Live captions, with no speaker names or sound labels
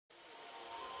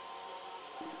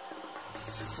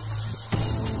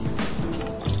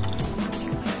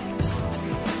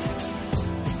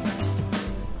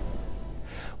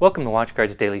Welcome to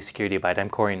WatchGuard's Daily Security Byte. I'm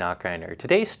Nachreiner.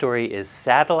 Today's story is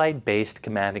satellite-based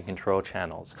command and control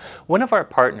channels. One of our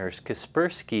partners,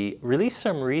 CISSP, released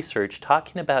some research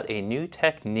talking about a new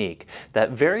technique that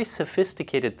very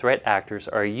sophisticated threat actors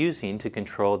are using to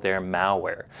control their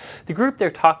malware. The group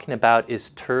they're talking about is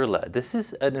Turla. This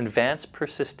is an advanced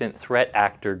persistent threat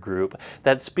actor group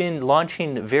that's been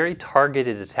launching very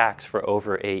targeted attacks for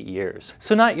over 8 years.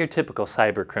 So not your typical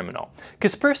cyber criminal.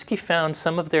 CISSP found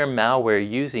some of their malware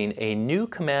using a new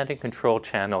command and control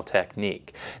channel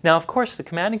technique. Now, of course, the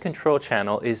command and control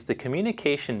channel is the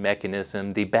communication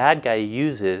mechanism the bad guy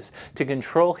uses to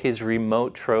control his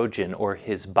remote Trojan or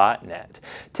his botnet.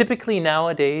 Typically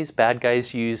nowadays, bad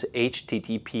guys use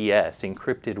HTTPS,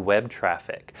 encrypted web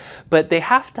traffic, but they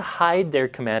have to hide their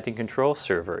command and control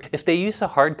server. If they use a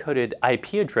hard-coded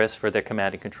IP address for their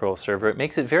command and control server, it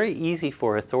makes it very easy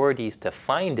for authorities to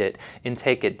find it and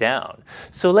take it down.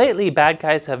 So lately, bad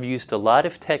guys have used a lot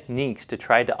of techniques to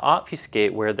try to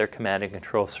obfuscate where their command and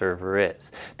control server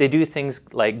is. They do things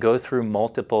like go through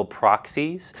multiple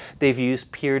proxies. They've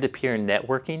used peer-to-peer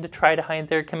networking to try to hide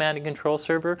their command and control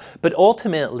server. But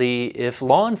ultimately, if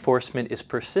law enforcement is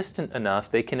persistent enough,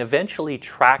 they can eventually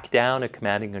track down a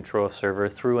command and control server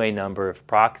through a number of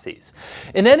proxies.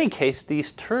 In any case,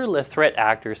 these Turla threat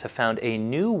actors have found a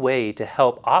new way to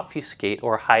help obfuscate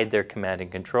or hide their command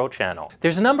and control channel.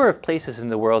 There's a number of places in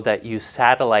the world that use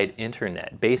satellite internet.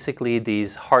 Basically,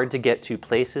 these hard-to-get-to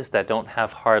places that don't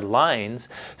have hard lines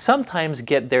sometimes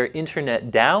get their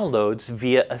internet downloads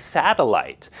via a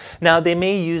satellite. Now, they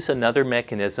may use another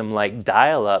mechanism like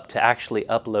dial-up to actually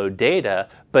upload data,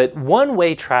 but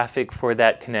one-way traffic for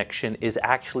that connection is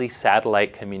actually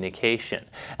satellite communication.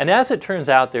 And as it turns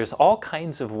out, there's all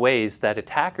kinds of ways that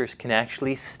attackers can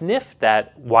actually sniff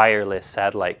that wireless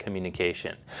satellite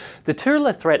communication. The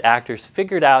Turla threat actors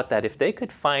figured out that if they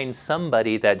could find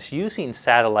somebody that's using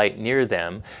satellite near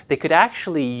them, they could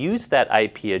actually use that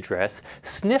IP address,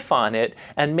 sniff on it,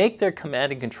 and make their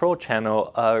command and control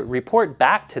channel report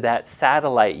back to that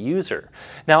satellite user.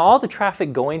 Now, all the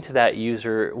traffic going to that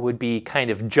user would be kind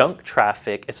of junk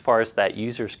traffic as far as that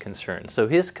user's concerned. So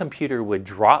his computer would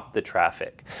drop the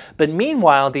traffic. But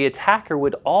meanwhile, the attacker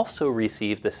would also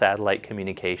receive the satellite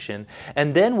communication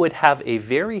and then would have a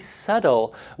very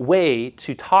subtle way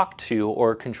to talk to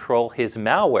or control his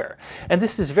malware. And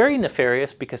this is very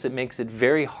nefarious because it makes it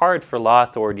very hard for law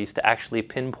authorities to actually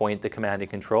pinpoint the command and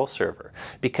control server.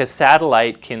 Because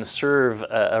satellite can serve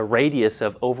a radius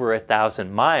of over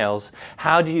 1,000 miles,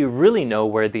 how do you really know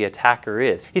where the attacker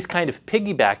is? He's kind of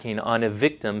piggybacking on a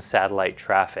victim's satellite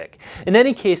traffic. In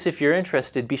any case, if you're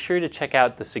interested, be sure to check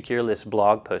out the SecureList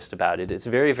blog post about it. It's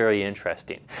very, very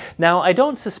interesting. Now, I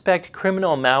don't suspect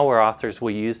criminal malware authors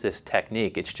will use this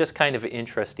technique. It's just kind of an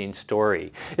interesting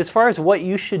story. As far as what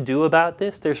you should do about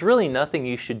this, there's really nothing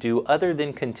you should do other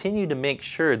than continue to make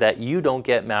sure that you don't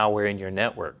get malware in your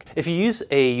network. If you use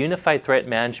a unified threat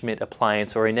management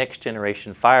appliance or a next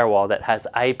generation firewall that has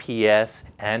IPS,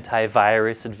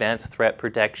 antivirus, advanced threat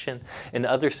protection, and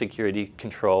other security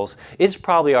controls, it's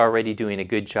probably already doing a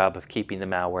good job of keeping the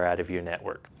malware out of your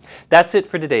network. That's it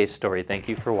for today's story. Thank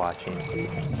you for watching.